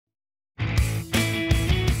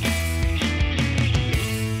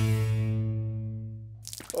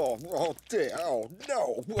Oh, dear. Oh,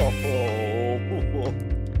 no. Oh.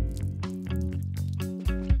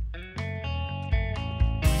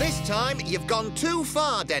 This time, you've gone too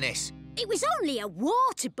far, Dennis. It was only a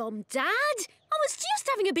water bomb, Dad. I was just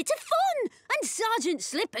having a bit of fun, and Sergeant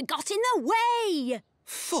Slipper got in the way.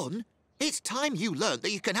 Fun? It's time you learnt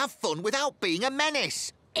that you can have fun without being a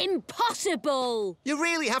menace. Impossible! You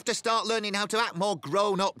really have to start learning how to act more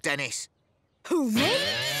grown-up, Dennis. Who, me?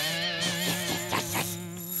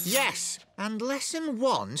 Yes, and lesson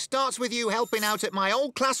 1 starts with you helping out at my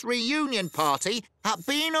old class reunion party at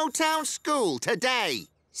Beano Town School today.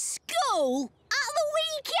 School? At the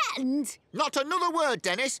weekend? Not another word,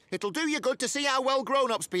 Dennis. It'll do you good to see how well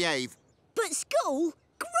grown-ups behave. But school?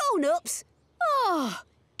 Grown-ups? Oh,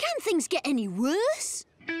 can things get any worse?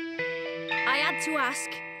 I had to ask,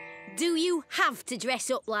 do you have to dress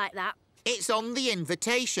up like that? It's on the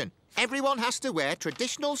invitation. Everyone has to wear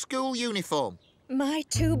traditional school uniform. My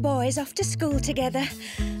 2 boys off to school together.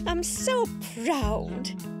 I'm so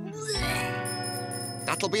proud.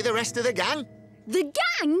 That'll be the rest of the gang. The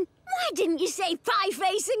gang? Why didn't you say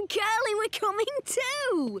Pieface and Curly were coming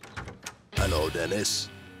too? Hello, Dennis.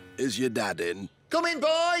 Is your dad in? Come in,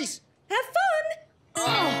 boys! Have fun!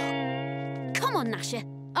 Oh. Come on, Gnasher.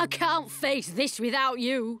 I can't face this without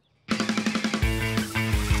you.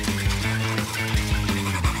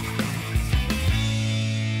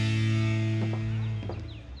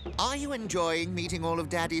 Are you enjoying meeting all of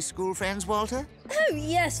Daddy's school friends, Walter? Oh,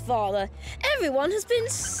 yes, Father. Everyone has been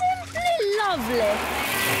simply lovely.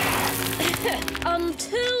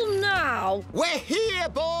 Until now. We're here,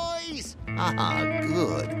 boys! Ah,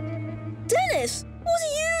 good. Dennis, what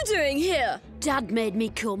are you doing here? Dad made me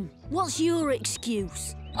come. What's your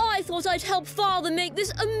excuse? I thought I'd help Father make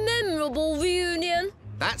this a memorable reunion.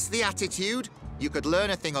 That's the attitude. You could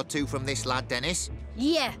learn a thing or two from this lad, Dennis.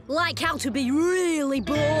 Yeah, like how to be really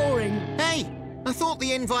boring. Hey, I thought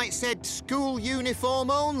the invite said school uniform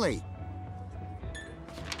only.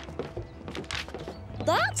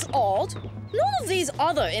 That's odd. None of these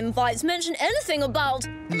other invites mention anything about...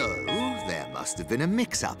 No, there must have been a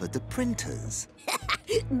mix-up at the printers.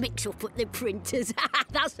 Mix up at the printers.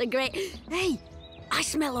 That's a great... Hey, I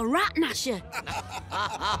smell a rat, Gnasher.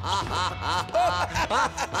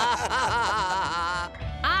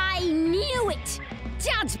 I knew it.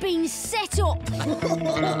 Dad's been set up.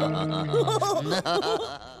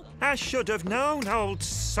 I should have known old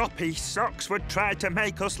soppy socks would try to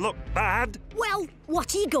make us look bad. Well,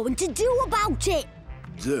 what are you going to do about it?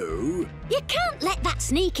 Do? You can't let that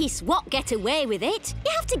sneaky swat get away with it.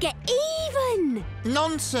 You have to get even.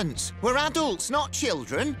 Nonsense. We're adults, not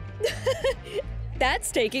children.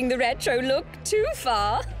 That's taking the retro look too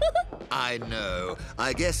far. I know.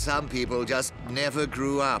 I guess some people just never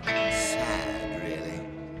grew up. Sad, really.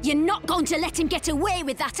 You're not going to let him get away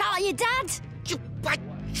with that, are you, Dad?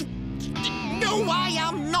 No, I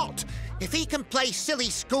am not. If he can play silly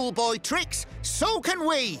schoolboy tricks, so can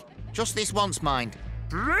we. Just this once, mind.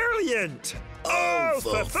 Brilliant! Oh,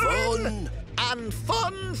 for fun! And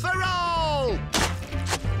fun for all!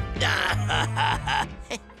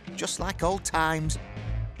 Just like old times.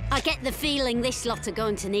 I get the feeling this lot are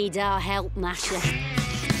going to need our help, Gnasher.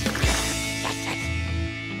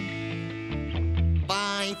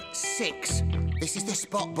 5, 6. This is the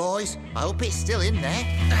spot, boys. I hope it's still in there.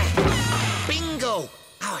 Bingo!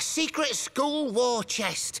 Our secret school war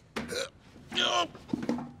chest.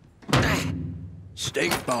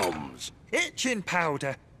 Stink bombs. Itching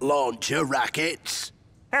powder. Launcher rackets.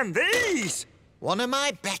 And these! One of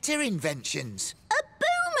my better inventions. A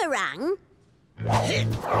boomerang?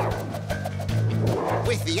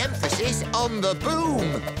 With the emphasis on the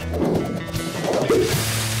boom.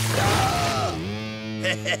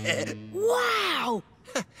 Wow!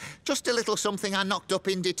 Just a little something I knocked up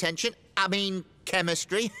in detention. I mean,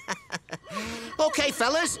 chemistry. OK,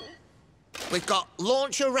 fellas. We've got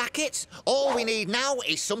launcher rackets. All we need now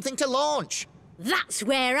is something to launch. That's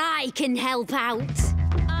where I can help out.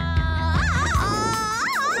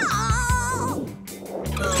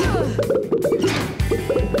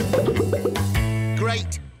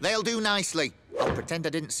 Great. They'll do nicely. I'll pretend I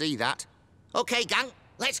didn't see that. OK, gang,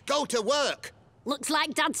 let's go to work. Looks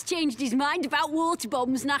like Dad's changed his mind about water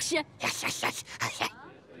bombs, Gnasher.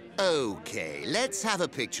 OK, let's have a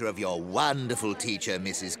picture of your wonderful teacher,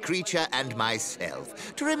 Mrs. Creature, and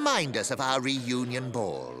myself, to remind us of our reunion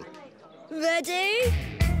ball. Ready?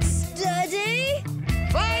 Steady?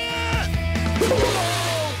 Fire!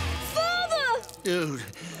 Father! Dude,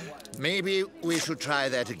 maybe we should try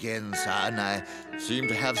that again, son. I seem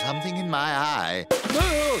to have something in my eye.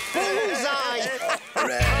 Oh, bullseye!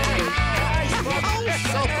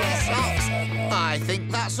 Soppy socks! I think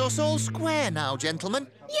that's us all square now, gentlemen.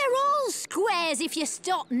 You're all squares if you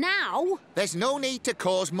stop now. There's no need to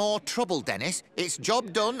cause more trouble, Dennis. It's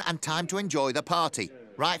job done and time to enjoy the party.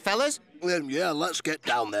 Right, fellas? Yeah, let's get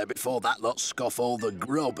down there before that lot scoff all the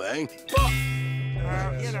grub, eh?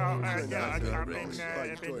 When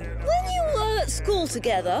you were at school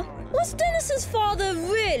together, was Dennis's father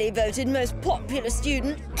really voted most popular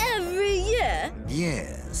student every year?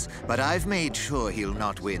 Yes, but I've made sure he'll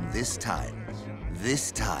not win this time.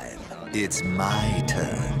 This time, it's my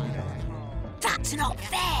turn. That's not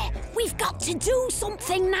fair. We've got to do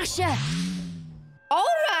something, Gnasher.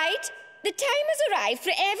 All right. The time has arrived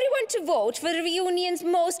for everyone to vote for the reunion's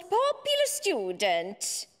most popular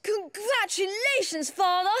student. Congratulations,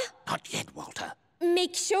 Father! Not yet, Walter.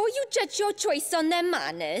 Make sure you judge your choice on their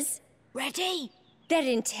manners, Ready? their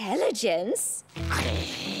intelligence,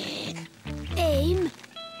 Aim.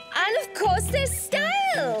 and of course their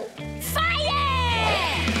style. Fire!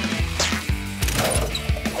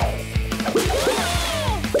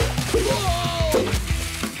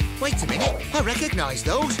 Wait a minute, I recognise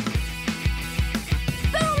those.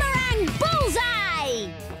 Boomerang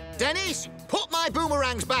bullseye! Dennis, put my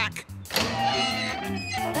boomerangs back.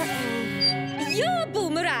 Your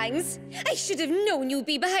boomerangs! I should have known you'd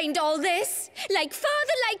be behind all this. Like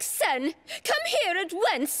father, like son. Come here at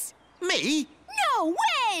once. Me? No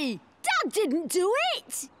way! Dad didn't do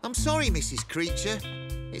it! I'm sorry, Mrs. Creature.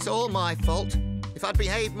 It's all my fault. If I'd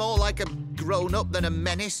behaved more like a grown-up than a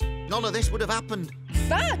menace, none of this would have happened.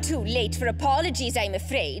 Far too late for apologies, I'm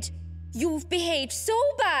afraid. You've behaved so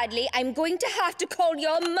badly, I'm going to have to call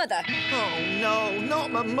your mother. Oh, no,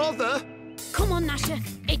 not my mother. Come on, Gnasher.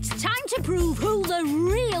 It's time to prove who the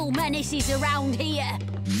real menace is around here.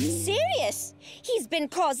 Serious? He's been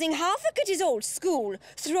causing havoc at his old school,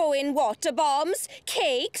 throwing water bombs,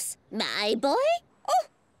 cakes. My boy? Oh,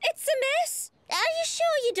 it's a mess. Are you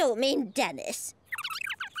sure you don't mean Dennis?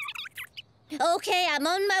 OK, I'm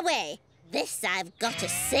on my way. This I've got to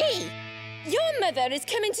see. Your mother is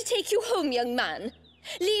coming to take you home, young man.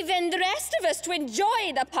 Leaving the rest of us to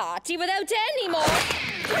enjoy the party without any more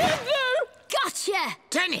trouble. Gotcha!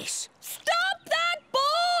 Dennis! Stop that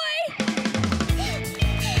boy!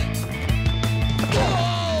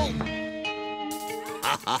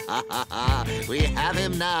 We have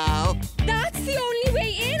him now. That's the only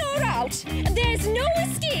way in or out. There's no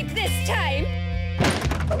escape this time.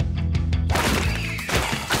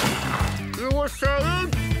 You were saying?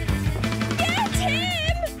 Get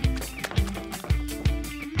him!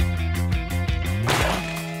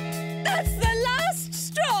 That's the last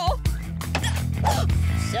straw.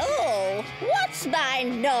 So, what's my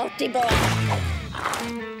naughty boy?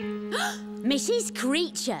 Mrs.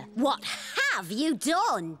 Creature, what have you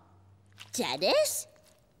done? Dennis?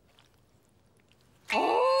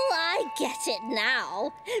 Oh, I get it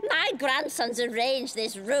now. My grandson's arranged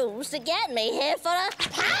these rooms to get me here for a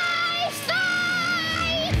pie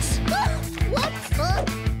fight! What fun!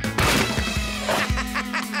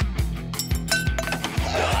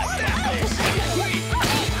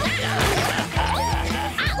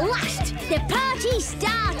 At last, the party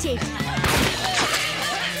started.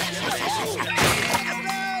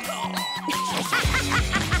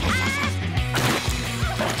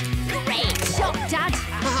 Great shot, Dad.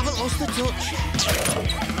 I haven't lost the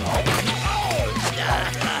touch.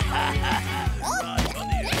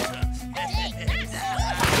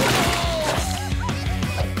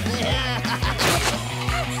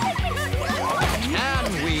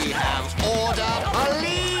 And we have order,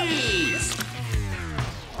 police!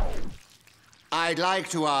 I'd like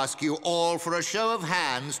to ask you all for a show of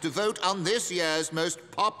hands to vote on this year's most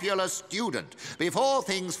popular student before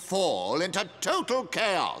things fall into total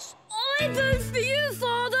chaos. I vote for you,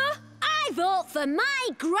 Father. I vote for my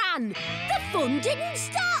Gran. The fun didn't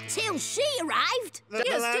start till she arrived. That's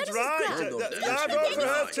right. I vote for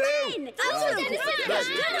her too.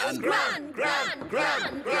 Gran.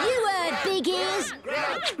 You heard, Big Ears.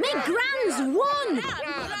 Me Gran's won.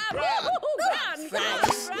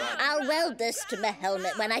 Thanks. I'll weld this to my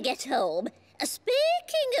helmet when I get home.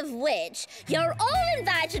 Speaking of which, you're all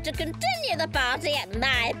invited to continue the party at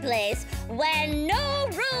my place, where no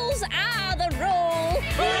rules are the rule.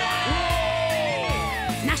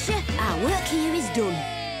 Gnasher, our work here is done.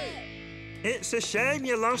 It's a shame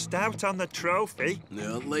you lost out on the trophy.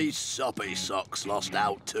 At least Soppy Socks lost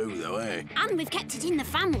out too, though, eh? And we've kept it in the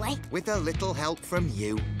family. With a little help from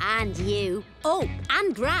you. And you. Oh,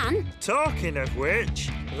 and Gran. Talking of which,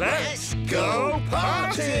 let's go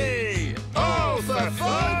party! All for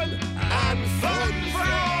fun and fun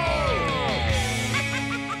for all!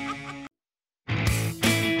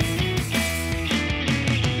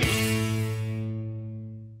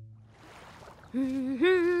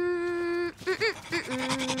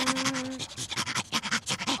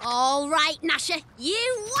 right, Gnasher.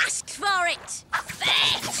 You asked for it.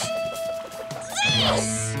 Fetch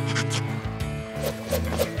this!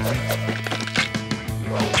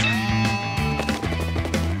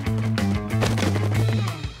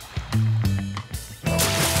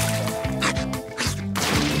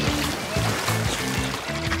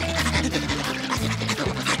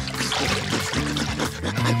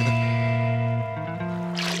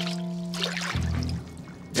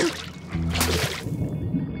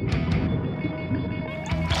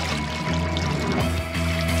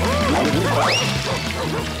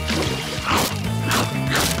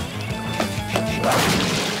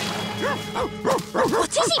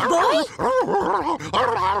 What is it, boy?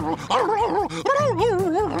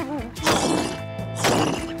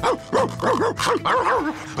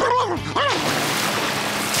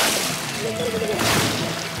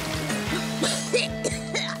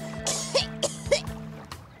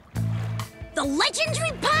 The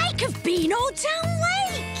legendary pike of Beanotown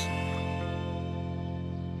Lake!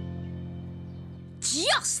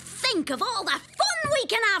 Just think of all the fun we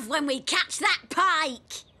can have when we catch that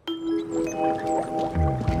pike!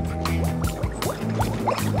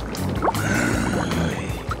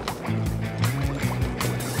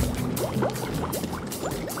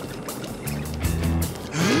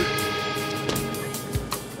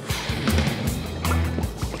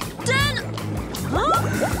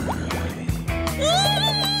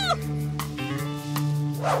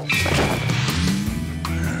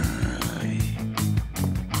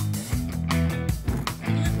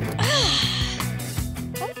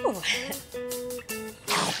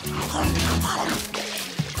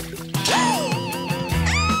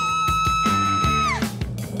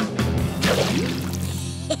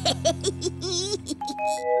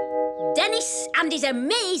 Dennis and his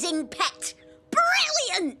amazing pet.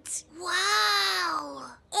 Brilliant!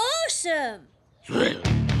 Wow! Awesome!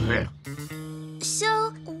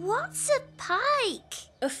 So, what's a pike?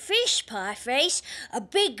 A fish, Pieface. A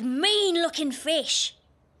big, mean-looking fish.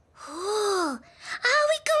 Oh, are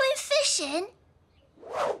we going fishing?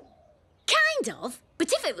 Kind of.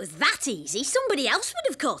 But if it was that easy, somebody else would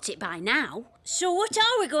have caught it by now. So what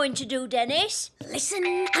are we going to do, Dennis?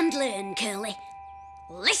 Listen and learn, Curly.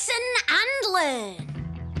 Listen and learn.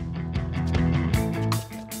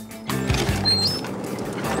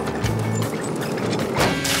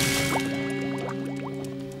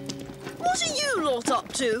 What are you lot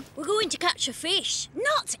up to? We're going to catch a fish.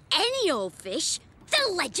 Not any old fish.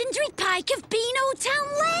 The legendary pike of Beanotown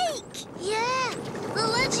Lake. Yeah, the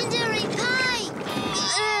legendary pike.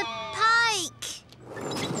 Pike.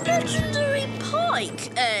 Legendary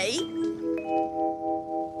pike, eh?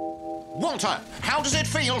 Walter, how does it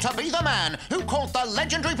feel to be the man who caught the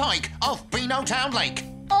legendary pike of Beanotown Lake?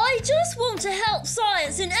 I just want to help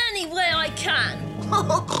science in any way I can.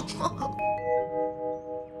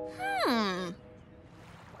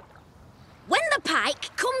 When the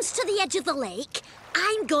pike comes to the edge of the lake,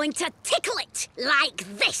 I'm going to tickle it like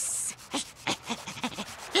this.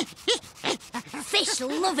 Fish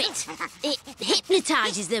love it. It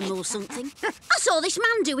hypnotises them or something. I saw this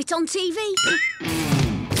man do it on TV.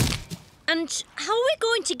 And how are we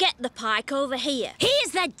going to get the pike over here?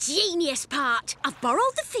 Here's the genius part. I've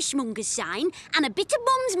borrowed the fishmonger's sign and a bit of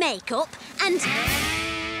Mum's makeup and...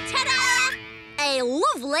 ta-da! A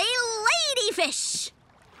lovely ladyfish.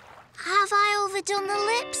 Have I overdone the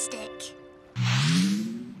lipstick?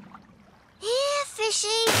 Here,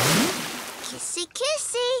 fishy. Kissy,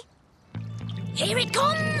 kissy. Here it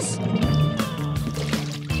comes.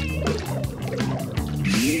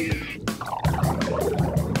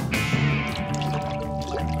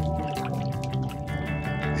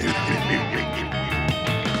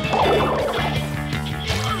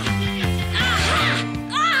 Aha!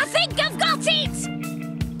 I think I've got it!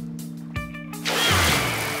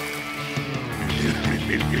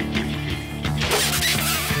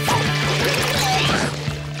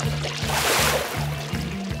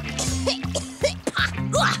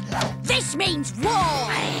 This means war!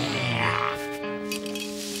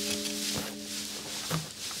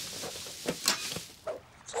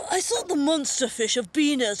 I thought the monster fish of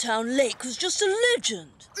Beanotown Lake was just a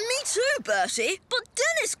legend. Me too, Bertie. But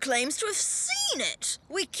Dennis claims to have seen it.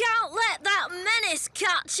 We can't let that Menace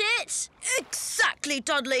catch it. Exactly,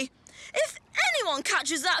 Dudley. If anyone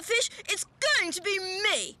catches that fish, it's going to be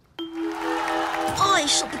me. I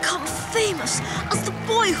shall become famous as the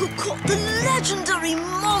boy who caught the legendary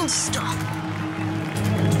monster.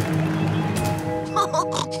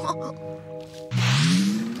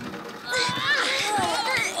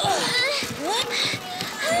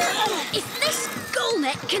 If this gull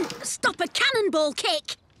net can stop a cannonball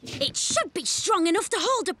kick, It should be strong enough to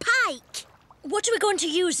hold a pike. What are we going to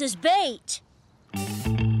use as bait?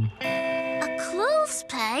 A clothes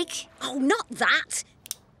peg? Oh, not that.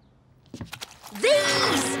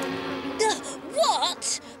 These!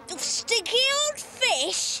 What? Sticky old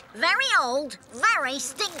fish? Very old, very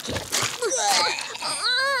stinky.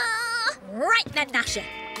 Right then, Gnasher.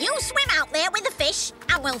 You swim out there with the fish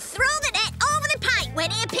and we'll throw the net over the pike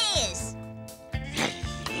when he appears.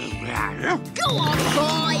 Go on,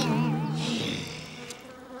 boy!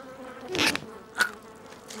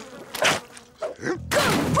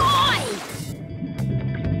 Good boy!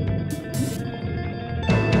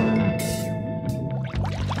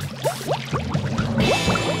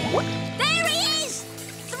 There he is!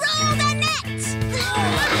 Throw the net!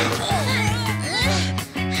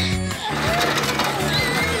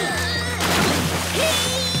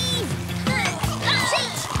 Heave! That's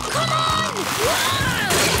it! Come on!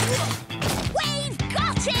 We've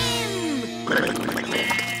got him!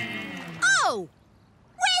 Oh!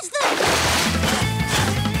 Where's the...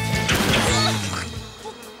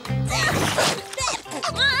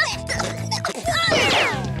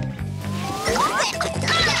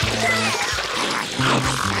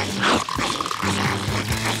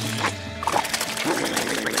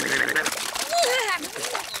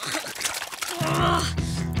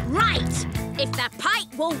 Right, if that pike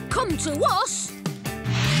won't come to us...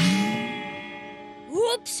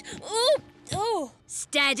 Whoops! Oh! Oh!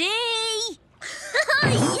 Steady!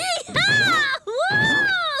 Yee-haw! Woo!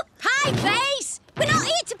 Pie face! We're not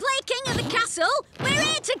here to play king of the castle. We're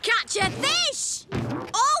here to catch a fish.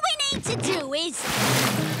 All we need to do is...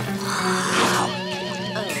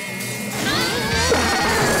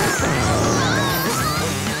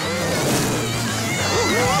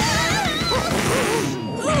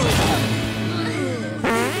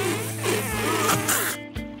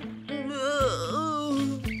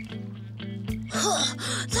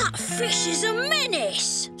 That fish is a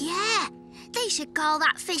menace! Yeah, they should call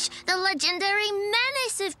that fish the legendary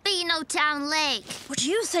Menace of Beano Town Lake. What do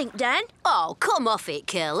you think, Dan? Oh, come off it,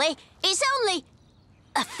 Curly. It's only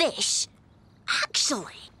a fish.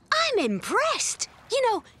 Actually, I'm impressed. You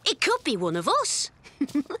know, it could be one of us.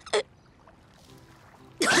 Where's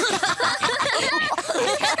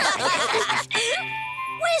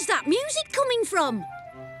that music coming from?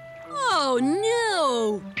 Oh,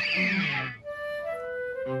 no.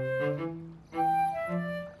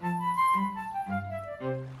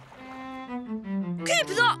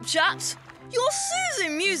 Keep it up, chaps. Your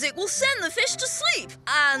soothing music will send the fish to sleep.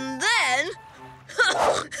 And then...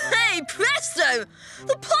 hey, presto!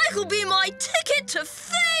 The pike will be my ticket to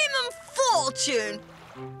fame and fortune.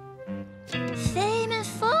 Fame and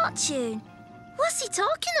fortune? What's he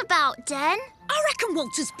talking about, Den? I reckon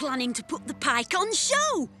Walter's planning to put the pike on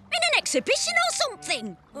show. In an exhibition or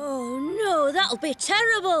something. Oh, no, that'll be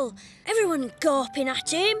terrible. Everyone gawping at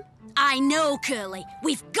him. I know, Curly.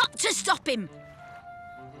 We've got to stop him.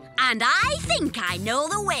 And I think I know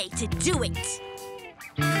the way to do it.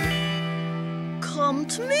 Come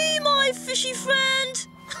to me, my fishy friend.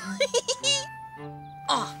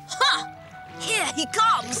 Aha! Here he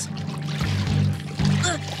comes.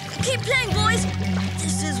 Keep playing, boys.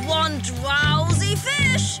 This is one drowsy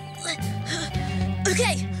fish.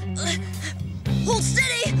 Okay, hold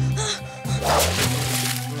steady.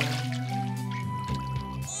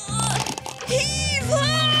 Heave-ho!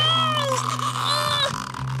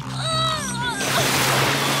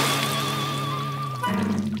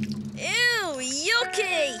 Ew,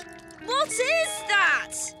 yucky! What is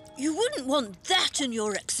that? You wouldn't want that in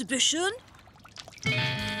your exhibition.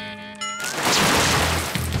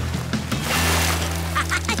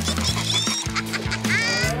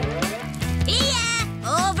 Here!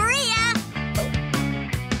 Over here!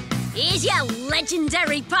 Here's your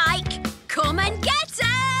legendary pike. Come and get her!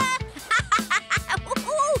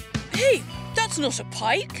 Hey, that's not a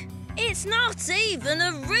pike. It's not even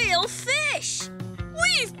a real fish.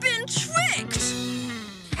 We've been tricked.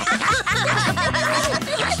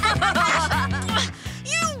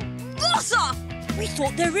 You bosser! We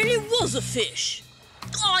thought there really was a fish.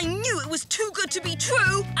 I knew it was too good to be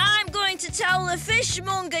true. I'm going to tell the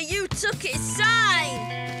fishmonger you took his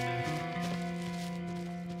sign.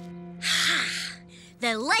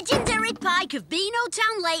 The legendary pike of Beano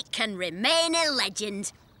Town Lake can remain a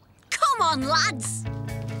legend. Come on, lads!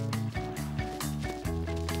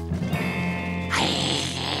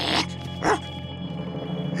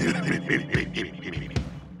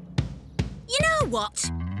 You know what?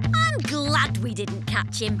 I'm glad we didn't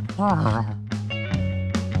catch him.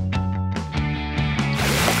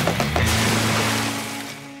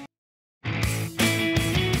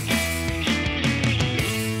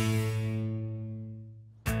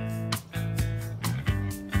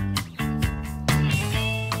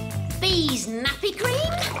 nappy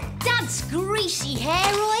cream, Dad's greasy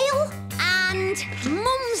hair oil, and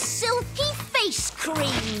Mum's silky face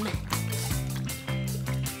cream.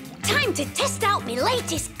 Time to test out my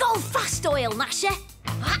latest Go Fast oil, Gnasher.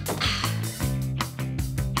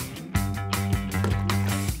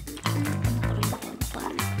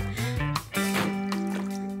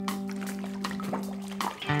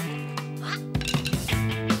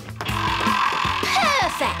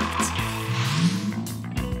 Perfect!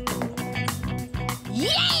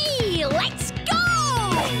 Yay! Let's go!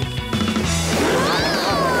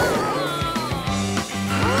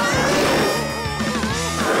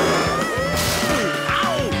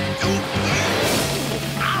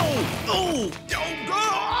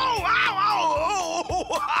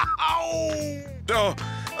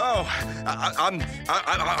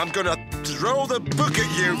 I'm gonna throw the book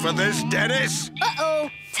at you for this, Dennis. Uh-oh.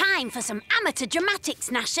 Time for some amateur dramatics,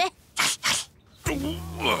 Gnasher.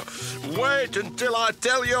 Wait until I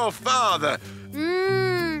tell your father.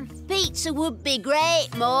 Pizza would be great,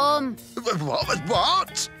 Mum.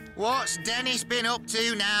 What? What's Dennis been up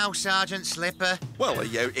to now, Sergeant Slipper? Well,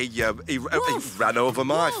 he ran over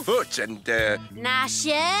my foot and,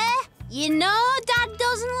 Gnasher, you know Dad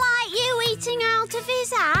doesn't like you eating out of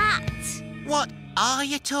his hat. What are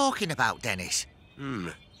you talking about, Dennis?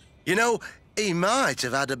 You know, he might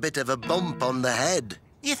have had a bit of a bump on the head.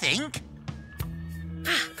 You think?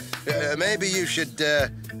 Maybe you should,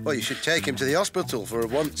 you should take him to the hospital for a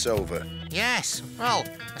once-over. Yes. Well,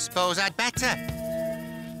 I suppose I'd better.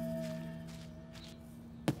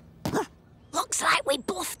 Looks like we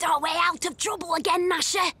bluffed our way out of trouble again,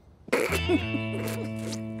 Gnasher.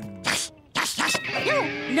 No,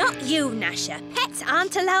 not you, Gnasher. Pets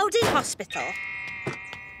aren't allowed in hospital.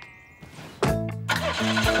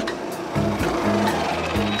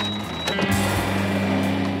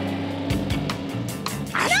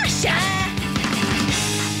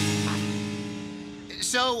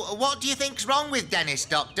 So, what do you think's wrong with Dennis,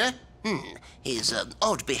 Doctor? His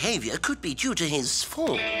odd behaviour could be due to his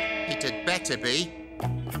fall. It had better be.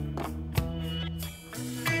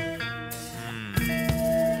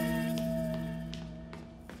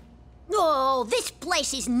 Oh, this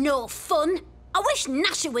place is no fun. I wish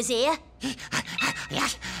Gnasher was here.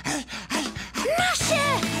 Gnasher!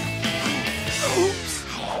 Oops!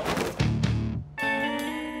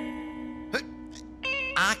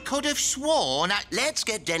 I could have sworn I... Let's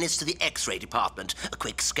get Dennis to the X-ray department. A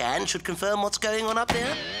quick scan should confirm what's going on up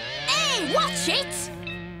there. Hey, watch it!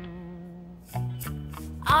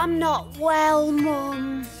 I'm not well,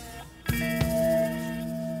 Mum.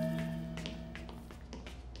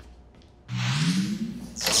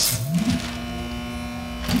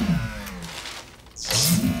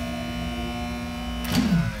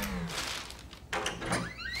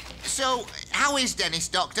 So, how is Dennis,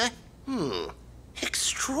 Doctor?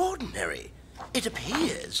 Extraordinary. It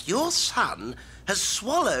appears your son has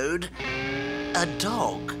swallowed a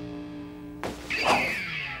dog.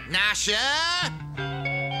 Gnasher!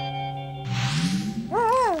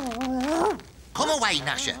 Come away,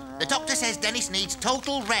 Gnasher. The doctor says Dennis needs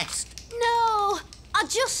total rest. No, I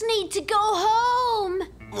just need to go home.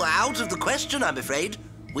 Well, out of the question, I'm afraid.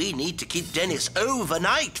 We need to keep Dennis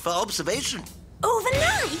overnight for observation.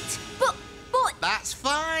 Overnight? But... That's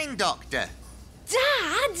fine, Doctor.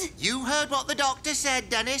 Dad? You heard what the doctor said,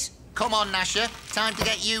 Dennis. Come on, Gnasher. Time to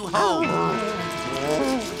get you home.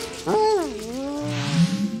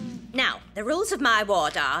 Now, the rules of my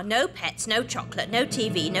ward are no pets, no chocolate, no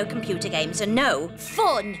TV, no computer games, and no...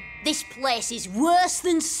 Fun. This place is worse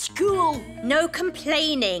than school. No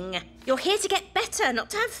complaining. You're here to get better, not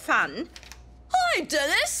to have fun. Hi,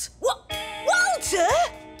 Dennis. What? Walter?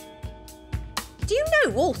 Do you know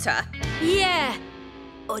Walter? Yeah.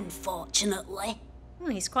 Unfortunately.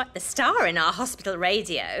 He's quite the star in our hospital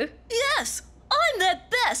radio. Yes, I'm their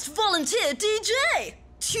best volunteer DJ.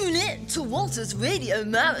 Tune in to Walter's radio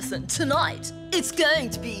marathon tonight. It's going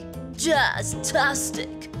to be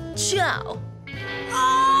jazz-tastic. Ciao.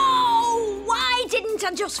 Oh, why didn't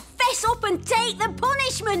I just fess up and take the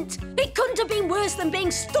punishment? It couldn't have been worse than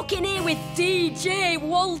being stuck in here with DJ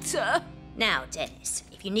Walter. Now, Dennis,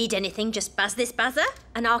 if you need anything, just buzz this buzzer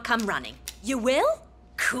and I'll come running. You will?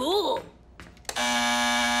 Cool.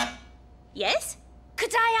 Yes?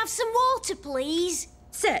 Could I have some water, please?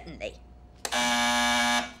 Certainly.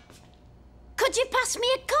 Could you pass me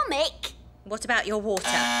a comic? What about your water?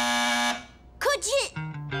 Could you...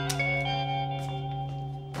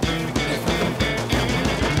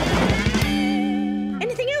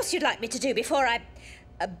 Anything else you'd like me to do before I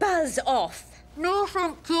buzz off? No,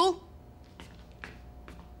 thank you.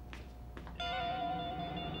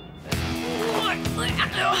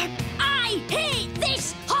 I hate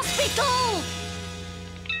this hospital!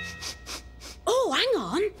 Oh, hang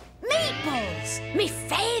on. Meatballs, me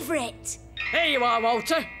favourite. Here you are,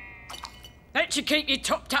 Walter. Let you keep you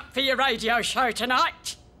topped up for your radio show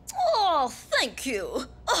tonight. Oh, thank you.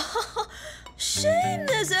 Shame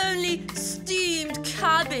there's only steamed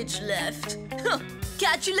cabbage left.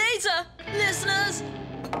 Catch you later, listeners.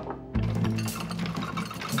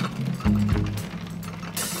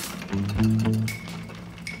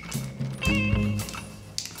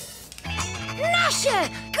 Gnasher,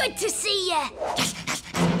 good to see you.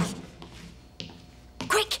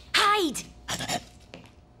 Quick, hide.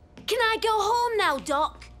 Can I go home now,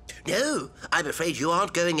 Doc? No, I'm afraid you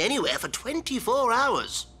aren't going anywhere for 24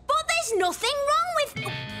 hours. But there's nothing wrong with...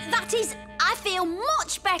 That is, I feel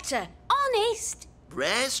much better. Honest.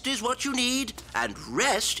 Rest is what you need, and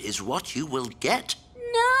rest is what you will get.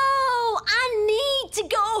 No, I need to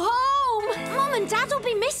go home. Mum and Dad will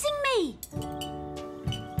be missing me.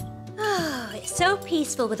 Oh, it's so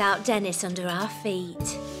peaceful without Dennis under our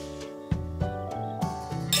feet.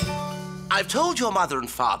 I've told your mother and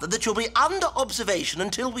father that you'll be under observation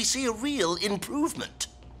until we see a real improvement.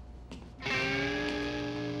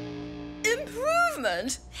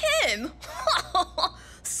 Improvement? Him?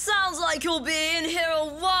 Sounds like you'll be in here a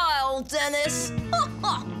while, Dennis.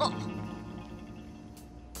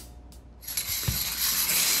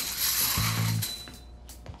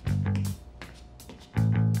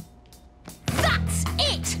 That's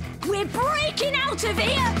it. We're breaking out of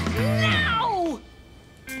here now.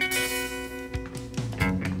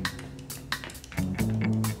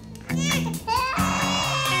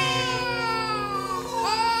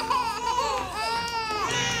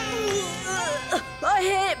 I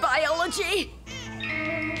hate biology.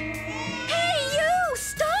 Hey, you!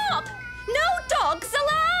 Stop! No dogs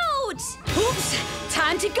allowed! Oops!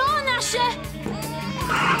 Time to go, Gnasher!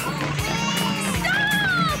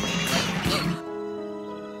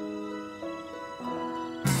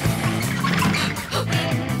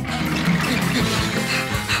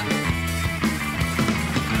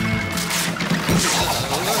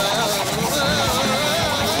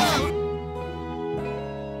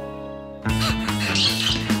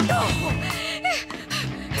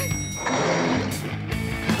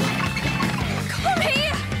 Come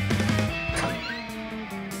here!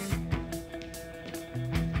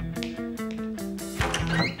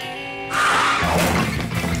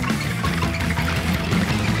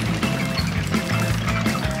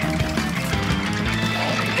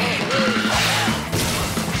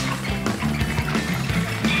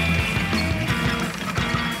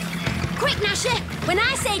 Quick, Gnasher! When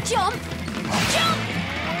I say jump, jump!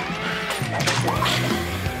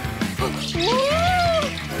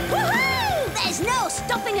 Woohoo! There's no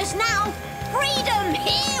stopping us now! Freedom,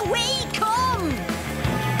 here we come!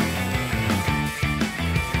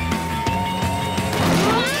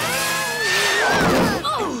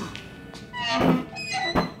 Oh.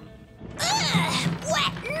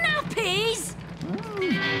 Wet nappies!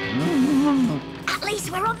 At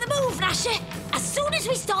least we're on the move, Gnasher. As soon as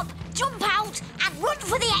we stop, jump out and run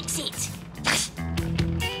for the exit.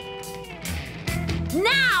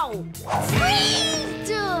 Now!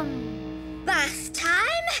 Freedom! Bath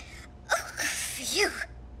time? Oh, phew.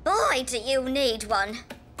 Boy, do you need one.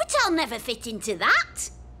 But I'll never fit into that.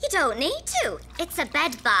 You don't need to. It's a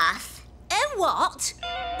bed bath. A what?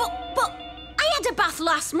 But I had a bath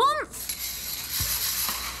last month.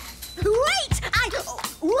 Wait!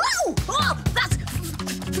 Whoa! Oh, that's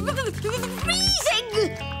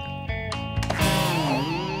freezing!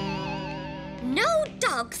 No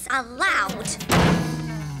dogs allowed.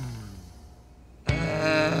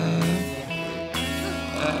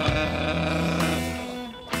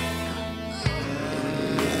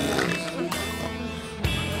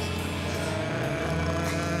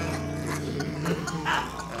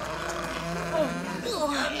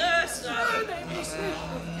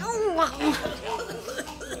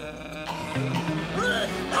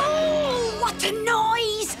 Oh, what a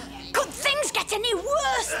noise! Could things get any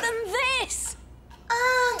worse than this?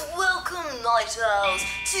 And welcome, night owls,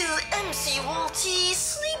 to MC Waltie's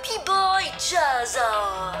Sleepy Boy Jazz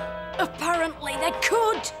Hour. Apparently they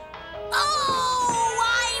could. Oh,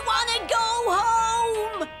 I want to go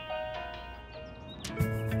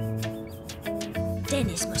home.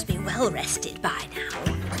 Dennis must be well rested by now.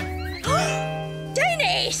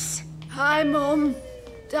 Dennis! Hi, Mum.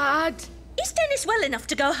 Dad. Is Dennis well enough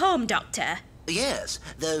to go home, Doctor? Yes,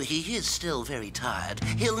 though he is still very tired.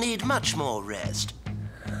 He'll need much more rest.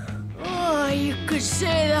 Oh, you could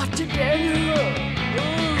say that again.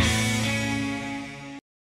 Oh.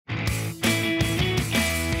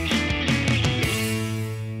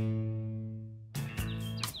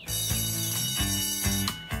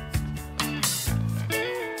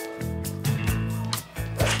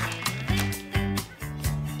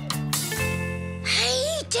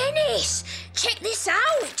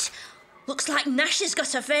 out! Looks like Gnasher's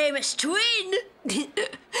got a famous twin.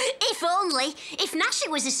 If only. If Gnasher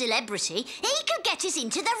was a celebrity, he could get us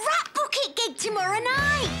into the Rat Bucket gig tomorrow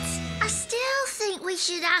night. I still think we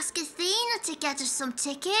should ask Athena to get us some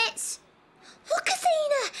tickets. Look,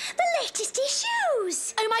 Athena, the latest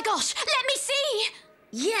issues. Oh, my gosh, let me see.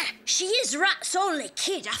 Yeah, she is Rat's only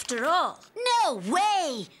kid after all. No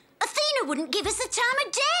way. Athena wouldn't give us the time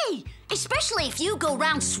of day, especially if you go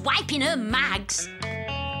round swiping her mags.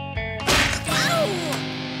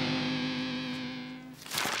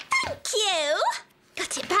 Thank you.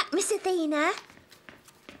 Got it back, Miss Athena.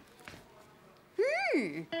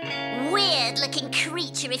 Weird-looking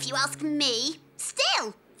creature, if you ask me.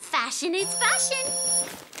 Still, fashion is fashion.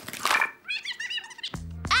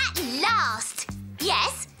 At last!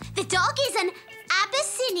 Yes, the dog is an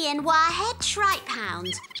Abyssinian wire-haired tripe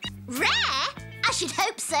hound. Rare? I should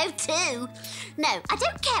hope so too. No, I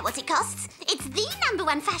don't care what it costs. It's the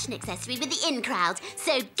 #1 fashion accessory with the in crowd.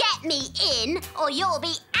 So get me in or you'll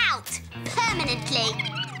be out permanently.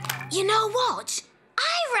 You know what?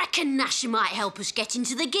 I reckon Gnasher might help us get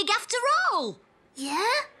into the gig after all.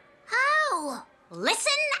 Yeah? How?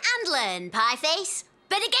 Listen and learn, Pieface.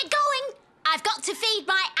 Better get going. I've got to feed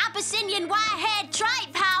my Abyssinian wire-haired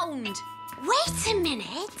tripe hound. Wait a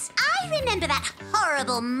minute. I remember that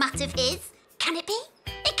horrible mutt of his. Can it be?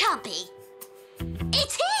 It can't be.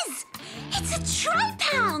 It is! It's a tripe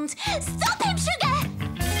hound! Stop him, Sugar!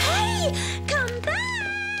 Hey! Come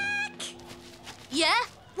back! Yeah?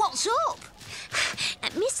 What's up?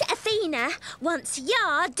 Miss Athena wants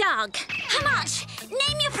your dog. How much?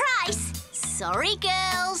 Name your price. Sorry,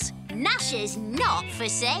 girls. Gnasher's not for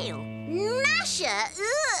sale. Gnasher?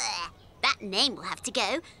 Ugh. That name will have to go.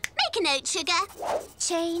 Make a note, Sugar.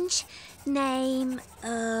 Change name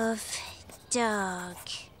of dog.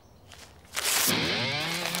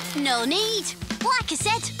 No need. Like I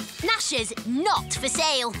said, Gnasher's not for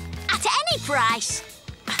sale. At any price.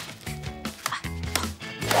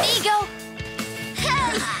 There you go.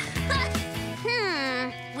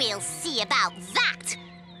 We'll see about that.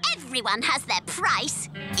 Everyone has their price,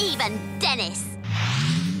 even Dennis.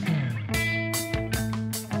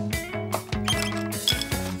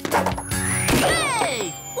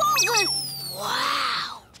 Hey! What the...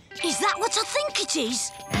 Wow! Is that what I think it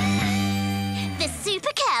is? The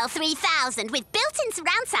Super Curl 3000 with built-in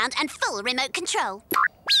surround sound and full remote control.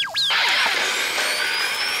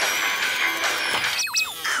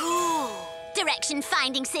 Cool. Direction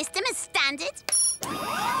finding system as standard.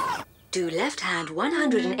 Do left hand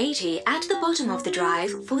 180 at the bottom of the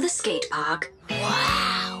drive for the skate park.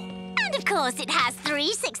 Wow. And of course it has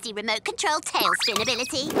 360 remote control tailspin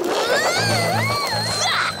ability.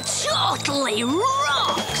 That totally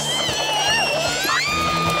rocks!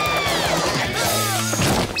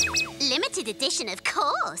 Limited edition, of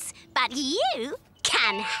course, but you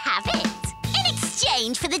can have it in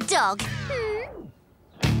exchange for the dog.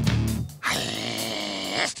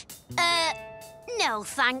 No,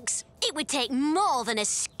 thanks. It would take more than a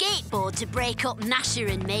skateboard to break up Gnasher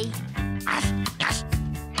and me.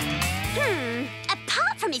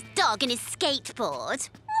 Apart from his dog and his skateboard,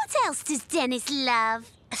 what else does Dennis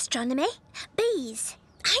love? Astronomy, bees,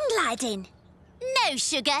 hang gliding. No,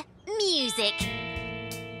 Sugar. Music.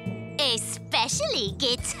 Especially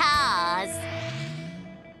guitars.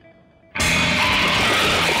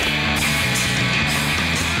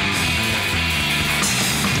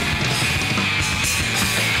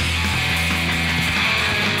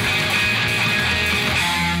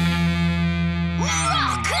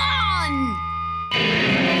 Rock on!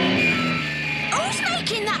 Who's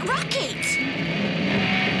making that rocket?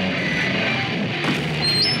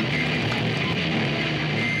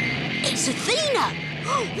 It's Athena!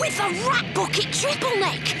 With a Rat Bucket triple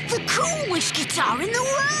neck! The coolest guitar in the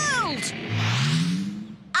world!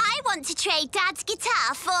 I want to trade Dad's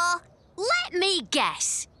guitar for... Let me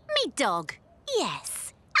guess. Me dog.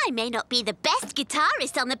 Yes. I may not be the best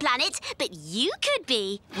guitarist on the planet, but you could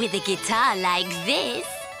be with a guitar like this.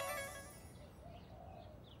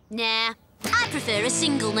 Nah, I prefer a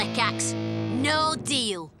single neck axe. No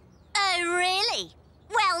deal. Oh, really?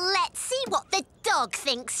 Well, let's see what the dog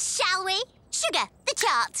thinks, shall we? Sugar, the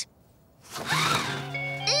chart.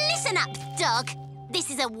 Listen up, dog. This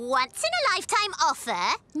is a once-in-a-lifetime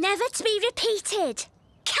offer. Never to be repeated.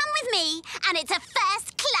 Come with me, and it's a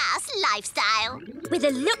first-class lifestyle. With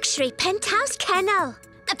a luxury penthouse kennel.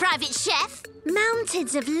 A private chef.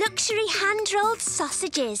 Mountains of luxury hand-rolled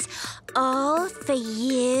sausages. All for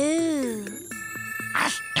you.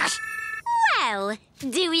 Well,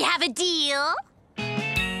 do we have a deal?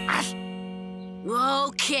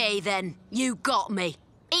 OK, then. You got me.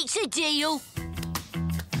 It's a deal.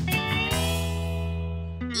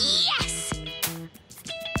 Yes!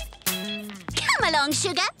 Come along,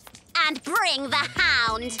 Sugar, and bring the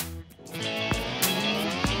hound.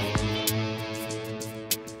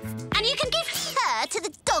 And you can give her to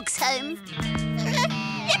the dog's home.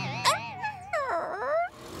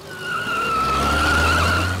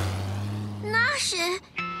 Gnasher,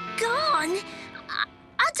 gone?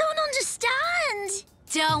 I don't understand.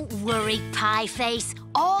 Don't worry, Pieface.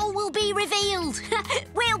 All will be revealed.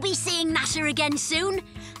 We'll be seeing Gnasher again soon.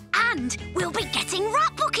 And we'll be getting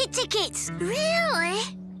Rat Bucket tickets. Really?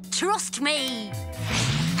 Trust me.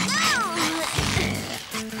 Oh,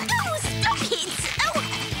 stop it! Oh,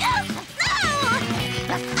 no!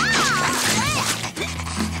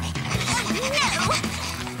 No!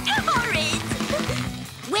 Horrid!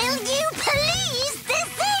 Will you please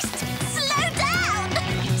desist? Slow down!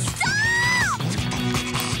 Stop!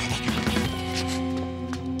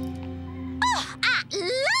 Oh, at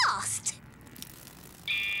last!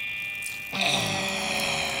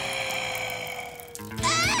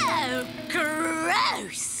 Oh,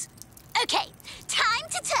 gross! Okay, time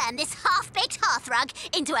to turn this half-baked hearthrug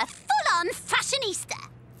into a full-on fashionista.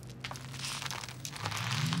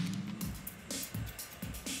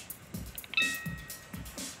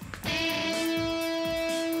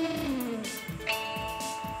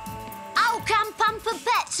 How can Pamper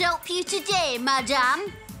Pets help you today,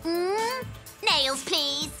 madame? Nails,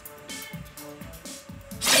 please.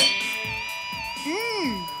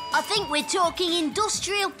 I think we're talking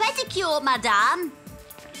industrial pedicure, madame.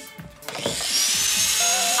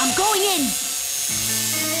 I'm going in.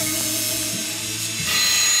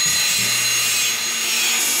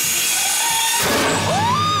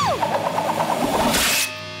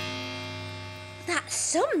 That's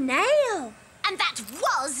some nail. And that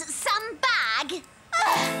was some bag.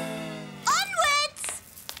 Onwards!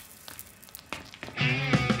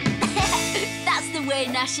 That's the way,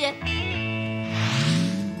 Gnasher.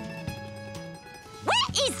 Where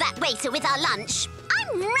is that waiter with our lunch?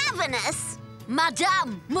 I'm ravenous.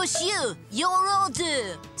 Madame, monsieur, your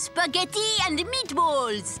order. Spaghetti and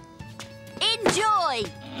meatballs. Enjoy.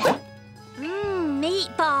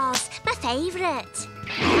 Meatballs, my favourite.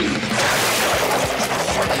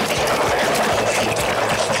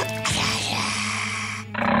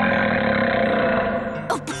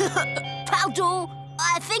 Pardon,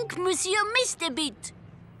 I think monsieur missed a bit.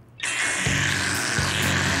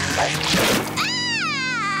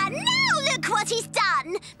 Look what he's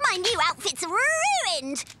done! My new outfit's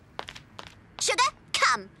ruined! Sugar,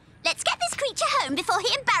 come. Let's get this creature home before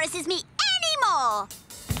he embarrasses me anymore!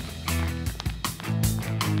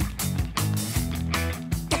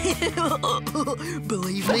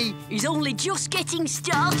 Believe me, he's only just getting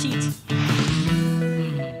started.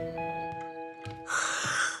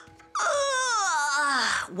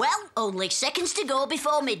 Well, only seconds to go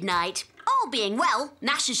before midnight. All being well,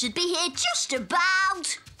 Gnasher should be here just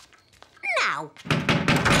about... now.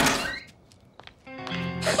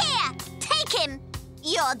 Here, take him.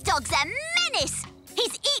 Your dog's a menace.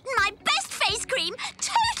 He's eaten my best face cream,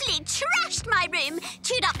 totally trashed my room,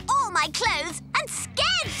 chewed up all my clothes, and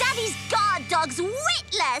scared Daddy's guard dogs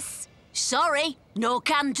witless. Sorry, no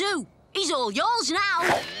can do. He's all yours now.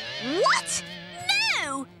 What?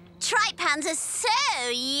 No! Tripe hounds are so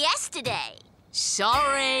yesterday.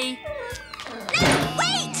 Sorry. No,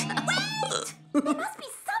 wait! Wait! There must be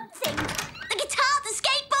something. The guitar, the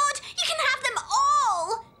skateboard, you can have them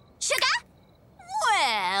all. Sugar?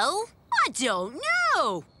 Well, I don't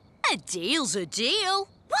know. A deal's a deal.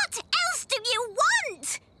 What else do you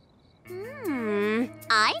want?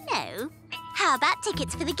 I know. How about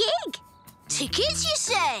tickets for the gig? Tickets, you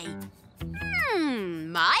say?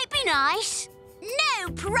 Might be nice. No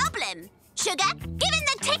problem. Sugar, give him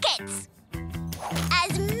the tickets.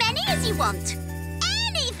 As many as you want.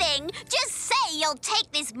 Anything. Just say you'll take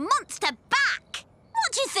this monster back.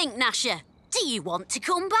 What do you think, Gnasher? Do you want to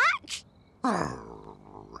come back?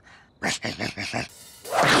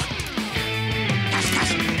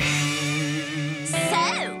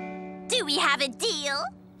 So, do we have a deal?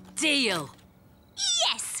 Deal.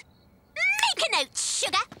 Yes. Make a note,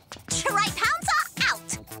 Sugar. Tripe hounds are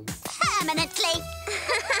out. Permanently.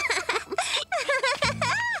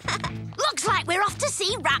 Looks like we're off to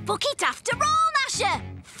see Rat Bucket after all, Gnasher.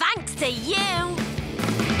 Thanks to you.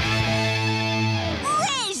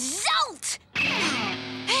 Result!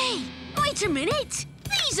 Hey, wait a minute.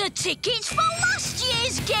 These are tickets for last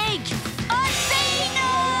year's gig.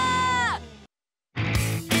 Athena!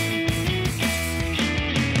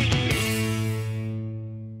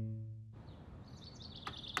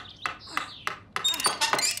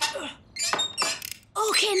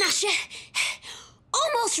 OK, Gnasher.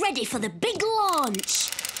 Almost ready for the big launch.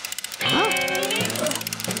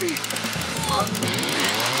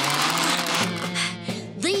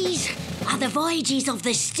 These are the voyages of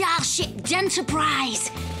the Starship Enterprise.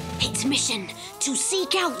 Its mission to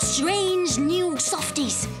seek out strange new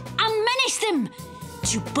softies and menace them,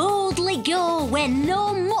 to boldly go where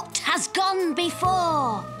no mutt has gone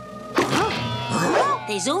before.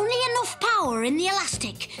 There's only enough power in the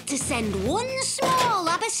elastic to send one small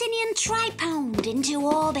Abyssinian tripound into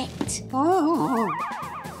orbit.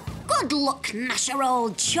 Good luck, Gnasher,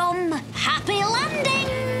 old chum. Happy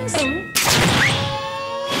landings!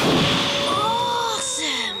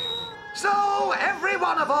 Awesome! So every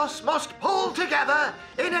one of us must pull together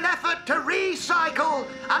in an effort to recycle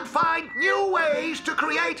and find new ways to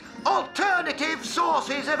create alternative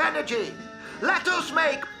sources of energy. Let us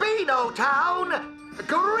make Beano Town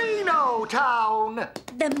Greeno Town.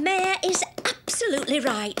 The mayor is absolutely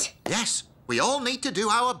right. Yes, we all need to do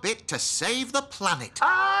our bit to save the planet.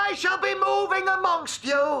 I shall be moving amongst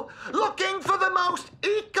you, looking for the most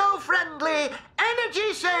eco-friendly,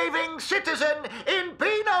 energy-saving citizen in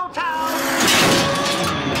Beano Town.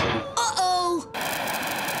 Uh-oh.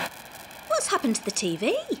 What's happened to the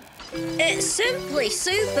TV? It's simply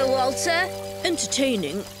super, Walter.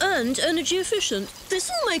 Entertaining and energy efficient. This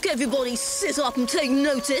will make everybody sit up and take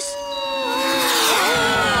notice.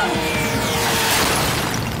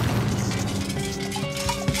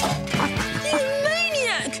 You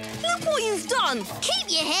maniac! Look what you've done. Keep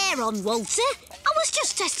your hair on, Walter. I was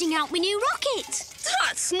just testing out my new rocket.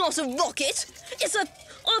 That's not a rocket. It's a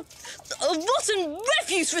rotten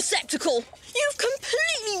refuse receptacle. You've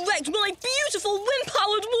completely wrecked my beautiful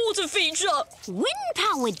wind-powered water feature.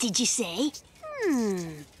 Wind-powered, did you say?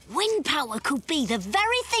 Wind power could be the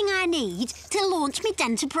very thing I need to launch my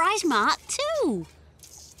Denterprise Mark II.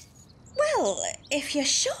 Well, if you're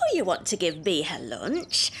sure you want to give Bee her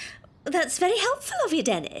lunch, that's very helpful of you,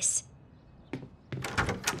 Dennis.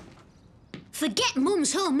 Forget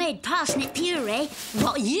Mum's homemade parsnip puree.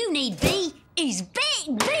 What you need, Bee, is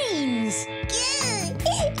baked beans.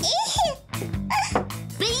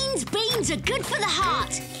 Beans are good for the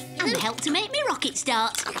heart and help to make me rocket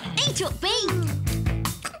start. Eat up, Bee.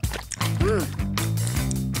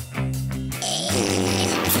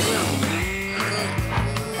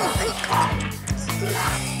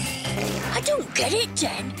 I don't get it,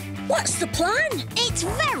 Jen. What's the plan? It's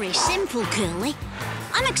very simple, Curly.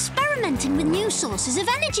 I'm experimenting with new sources of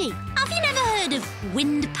energy. Have you never heard of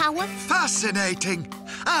wind power? Fascinating.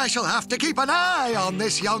 I shall have to keep an eye on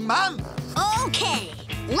this young man. OK,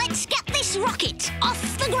 let's get this rocket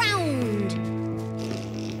off the ground.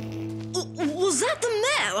 Was that the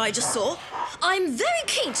mayor I just saw? I'm very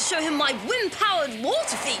keen to show him my wind-powered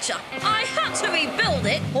water feature. I had to rebuild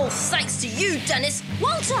it, all thanks to you, Dennis.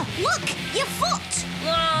 Walter, look, your foot.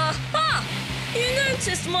 Aha! You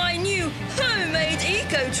noticed my new homemade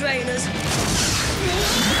eco-trainers.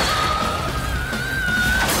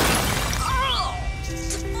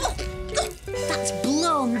 That's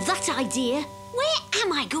blown, that idea. Where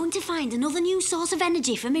am I going to find another new source of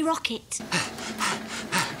energy for me rocket?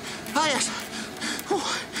 Ah, yes.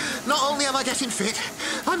 Not only am I getting fit,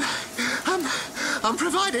 I'm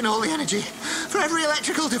providing all the energy for every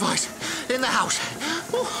electrical device in the house.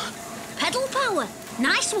 Pedal power.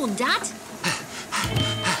 Nice one, Dad.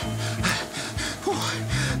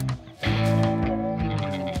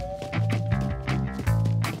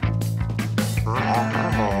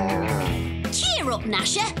 Cheer up,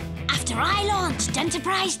 Gnasher. After I launch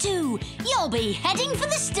Denterprise 2, you'll be heading for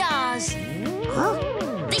the stars.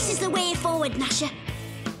 This is the way forward, Gnasher.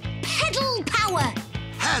 Pedal power!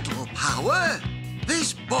 Pedal power?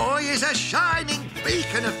 This boy is a shining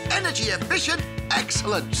beacon of energy-efficient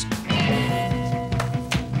excellence.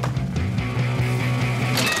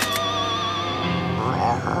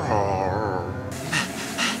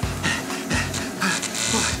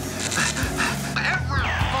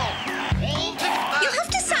 You'll have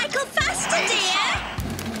to cycle faster, dear.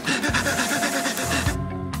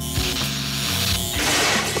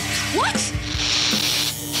 What?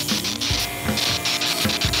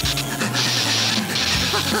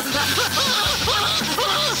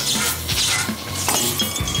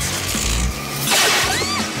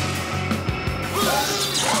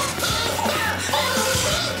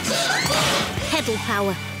 Pedal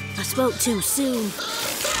power. I spoke too soon.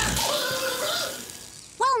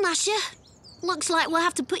 Well, Gnasher, looks like we'll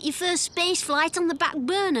have to put your first space flight on the back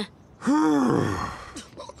burner.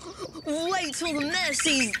 Wait till the mayor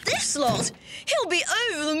sees this lot. He'll be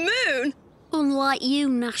over the moon. Unlike you,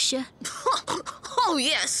 Gnasher. Oh,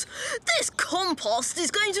 yes. This compost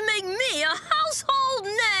is going to make me a household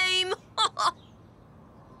name.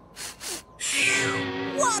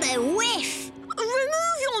 What a whiff!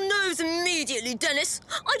 Remove your Dennis.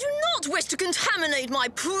 I do not wish to contaminate my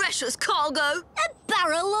precious cargo. A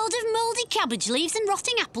barrel load of mouldy cabbage leaves and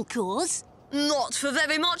rotting apple cores? Not for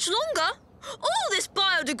very much longer. All this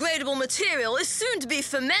biodegradable material is soon to be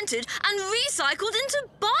fermented and recycled into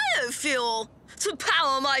biofuel to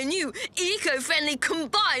power my new eco-friendly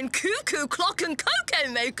combined cuckoo clock and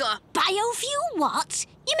cocoa maker. Biofuel what?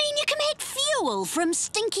 You mean you can make fuel from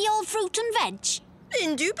stinky old fruit and veg?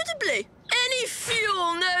 Indubitably. Any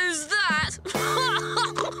fuel knows that.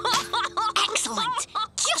 Excellent.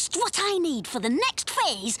 Just what I need for the next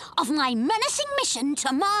phase of my menacing mission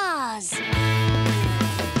to Mars.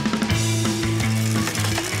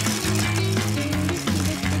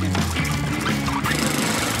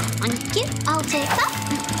 Thank you. I'll take that.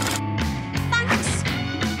 Thanks.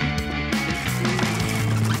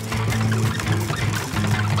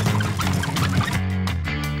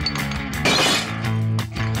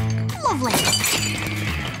 Lovely.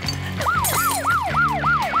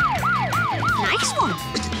 Nice one.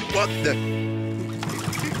 What the?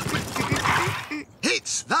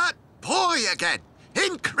 It's that boy again.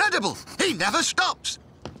 Incredible. He never stops.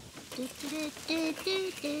 Now,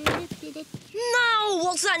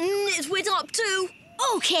 what's that nitwit up to?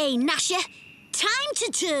 OK, Gnasher. Time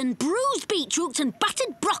to turn bruised beetroots and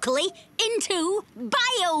battered broccoli into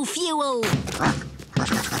biofuel.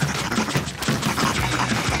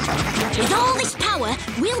 With all this power,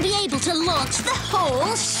 we'll be able to launch the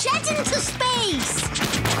whole shed into space.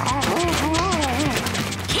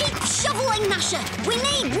 Keep shoveling, Gnasher. We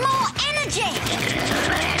need more energy.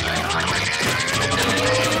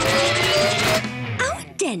 Oh,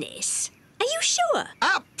 Dennis, are you sure?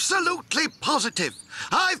 Absolutely positive.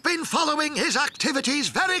 I've been following his activities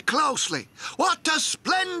very closely. What a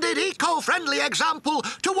splendid eco-friendly example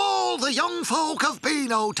to all the young folk of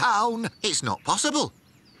Beano Town. It's not possible,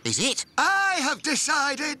 is it? I have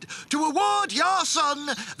decided to award your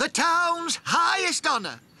son the town's highest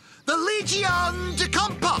honour, the Legion de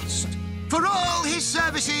Compost, for all his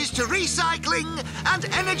services to recycling and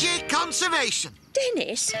energy conservation.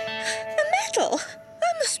 Dennis, a medal?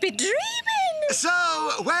 I must be dreaming. So,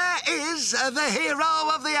 where is the hero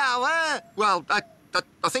of the hour? Well, I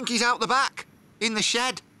think he's out the back, in the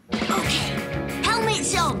shed. OK,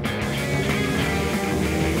 helmets on.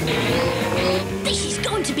 This is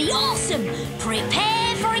going to be awesome.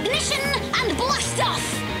 Prepare for ignition and blast off.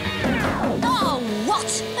 Oh,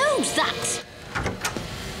 what? Who's that?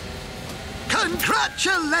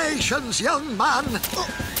 Congratulations, young man.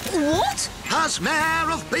 What? As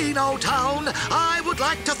Mayor of Beano Town, I would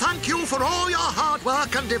like to thank you for all your hard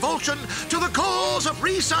work and devotion to the cause of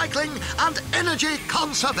recycling and energy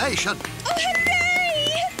conservation. Oh,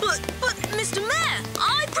 hooray! But, Mr. Mayor,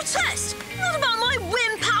 I protest. What about my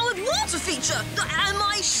wind-powered water feature? Am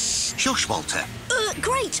I... Shush, Walter.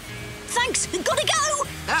 Great. Thanks. Gotta go.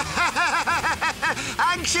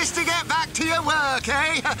 Anxious to get back to your work,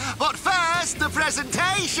 eh? But first, the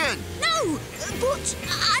presentation. No, but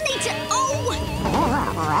I need to... Oh!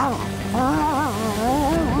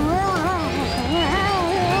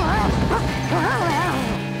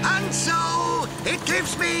 And so, it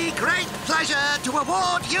gives me great pleasure to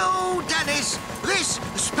award you, Dennis, this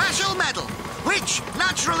special medal, which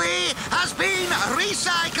naturally has been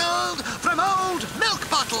recycled from old milk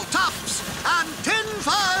bottle tops and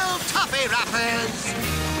tin-foil toffee wrappers.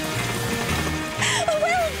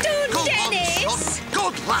 Well done, Go Dennis! on, son.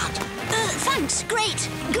 Good lad. Thanks, great.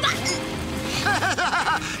 Goodbye.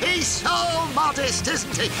 He's so modest,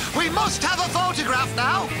 isn't he? We must have a photograph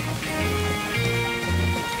now.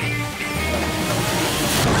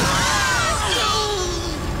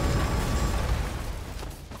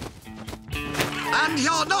 And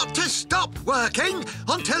you're not to stop working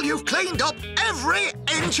until you've cleaned up every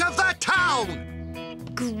inch of the town.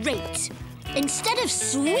 Great. Instead of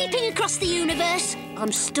sweeping across the universe,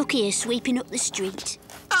 I'm stuck here sweeping up the street.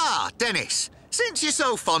 Ah, Dennis, since you're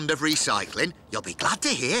so fond of recycling, you'll be glad to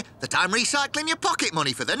hear that I'm recycling your pocket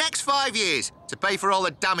money for the next 5 years to pay for all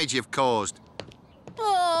the damage you've caused.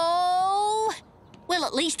 Oh! Well,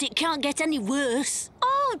 at least it can't get any worse.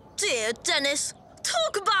 Oh, dear, Dennis.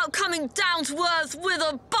 Talk about coming down to earth with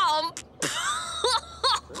a bump.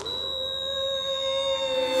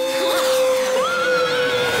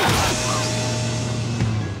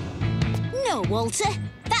 No, Walter.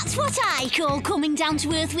 That's what I call coming down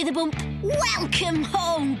to earth with a bump. Welcome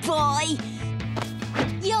home, boy.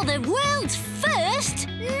 You're the world's first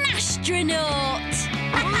Gnastronaut.